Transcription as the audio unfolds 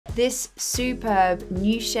This superb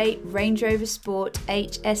new shape Range Rover Sport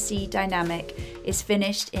HSE Dynamic is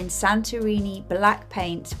finished in Santorini black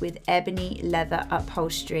paint with ebony leather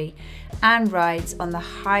upholstery and rides on the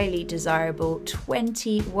highly desirable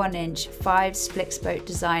 21-inch 5 split-spoke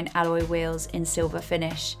design alloy wheels in silver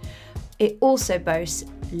finish. It also boasts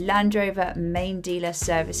Land Rover main dealer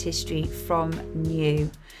service history from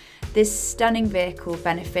new. This stunning vehicle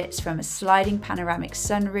benefits from a sliding panoramic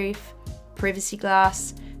sunroof, privacy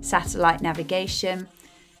glass, satellite navigation,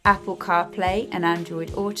 Apple CarPlay and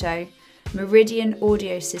Android Auto, Meridian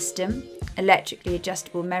audio system, electrically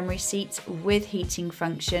adjustable memory seats with heating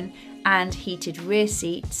function and heated rear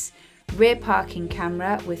seats, rear parking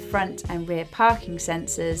camera with front and rear parking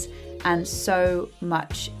sensors, and so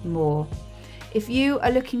much more. If you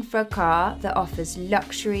are looking for a car that offers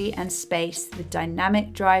luxury and space with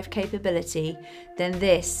dynamic drive capability, then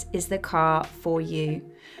this is the car for you.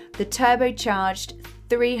 The turbocharged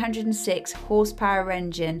 306 horsepower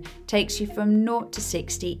engine takes you from 0 to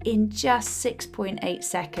 60 in just 6.8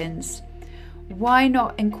 seconds. Why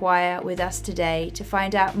not inquire with us today to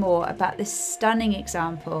find out more about this stunning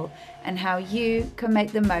example and how you can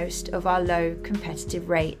make the most of our low competitive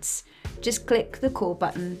rates? Just click the call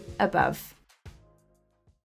button above.